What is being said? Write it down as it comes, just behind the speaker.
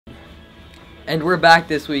And we're back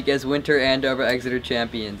this week as Winter Andover Exeter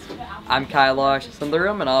champions. I'm Kailash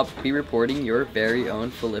Sundaram and I'll be reporting your very own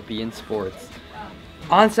Phillipian sports.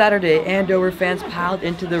 On Saturday, Andover fans piled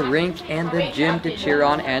into the rink and the gym to cheer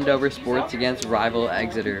on Andover sports against rival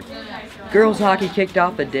Exeter. Girls hockey kicked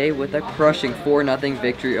off the day with a crushing 4-0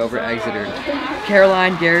 victory over Exeter.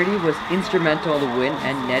 Caroline Garrity was instrumental in the win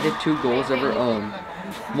and netted 2 goals of her own.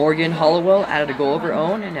 Morgan Hollowell added a goal of her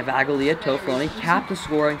own, and Evagalia Tofroni capped the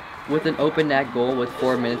scoring with an open net goal with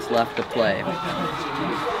 4 minutes left to play.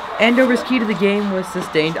 Andover's key to the game was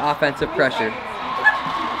sustained offensive pressure.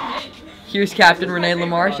 Here's Captain Renee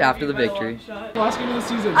LaMarche after the victory. Last game of the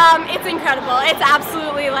season. It's incredible. It's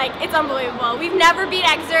absolutely, it's unbelievable. We've never beat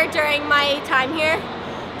Exeter during my time here,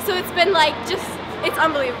 so it's been it's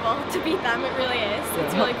unbelievable to beat them. It really is.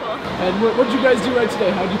 It's really cool. And what did you guys do right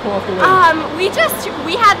today? How did you pull off the win? We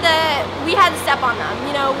had the step on them.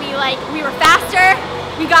 You know, we were faster.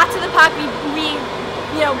 We got to the puck. We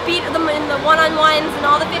beat them in the one-on-ones and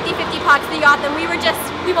all the 50-50 pucks. They got them. We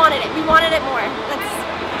wanted it. We wanted it more.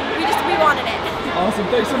 We wanted it. Awesome.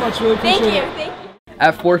 Thanks so much. Really appreciate it. Thank you.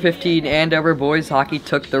 At 4:15, Andover boys hockey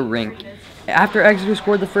took the rink. After Exeter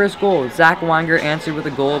scored the first goal, Zach Wanger answered with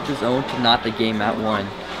a goal of his own to knot the game at 1.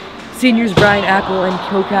 Seniors Brian Apple and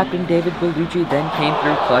co-captain David Bellucci then came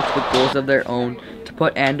through clutch with goals of their own to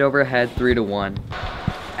put Andover ahead 3-1.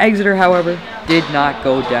 Exeter, however, did not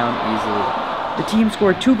go down easily. The team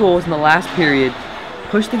scored 2 goals in the last period,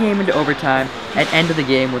 pushed the game into overtime, and ended the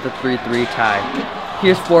game with a 3-3 tie.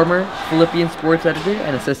 Here's former Phillipian sports editor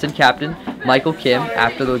and assistant captain Michael Kim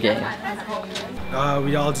after the game.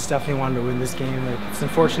 We all just definitely wanted to win this game. It's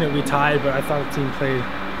unfortunate we tied, but I thought the team played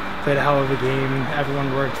a hell of a game.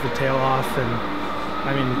 Everyone worked the tail off, and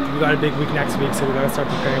I mean, we got a big week next week, so we got to start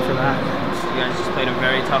preparing for that. You guys just played a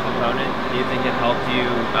very tough opponent. Do you think it helped you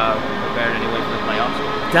prepare in any way for the playoffs?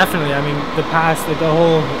 Definitely. I mean, the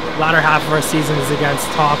whole latter half of our season is against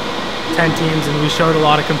top 10 teams, and we showed a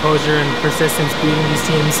lot of composure and persistence beating these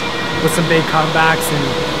teams with some big comebacks, and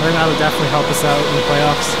I think that'll definitely help us out in the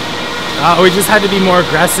playoffs. We just had to be more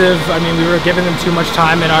aggressive. I mean, we were giving them too much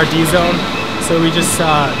time in our D zone, so we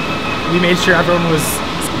made sure everyone was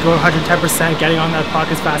going 110%, getting on that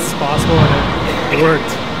puck as fast as possible, and it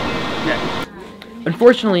worked. Okay.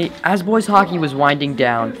 Unfortunately, as boys hockey was winding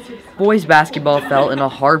down, boys basketball fell in a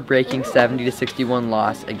heartbreaking 70-61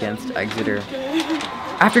 loss against Exeter.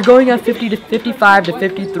 After going up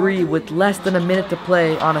 55-53 with less than a minute to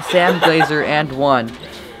play on a Sam Glazer and 1,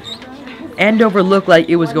 Andover looked like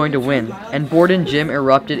it was going to win, and Borden Gym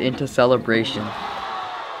erupted into celebration.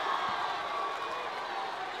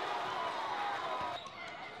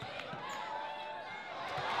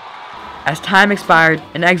 As time expired,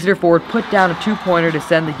 an Exeter forward put down a 2-pointer to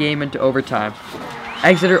send the game into overtime.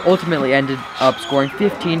 Exeter ultimately ended up scoring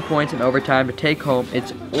 15 points in overtime to take home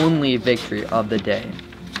its only victory of the day.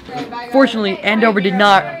 Fortunately, Andover did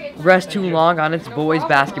not rest too long on its boys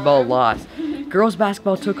basketball loss. Girls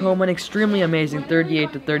basketball took home an extremely amazing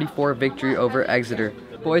 38-34 victory over Exeter.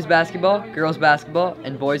 Boys basketball, girls basketball,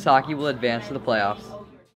 and boys hockey will advance to the playoffs.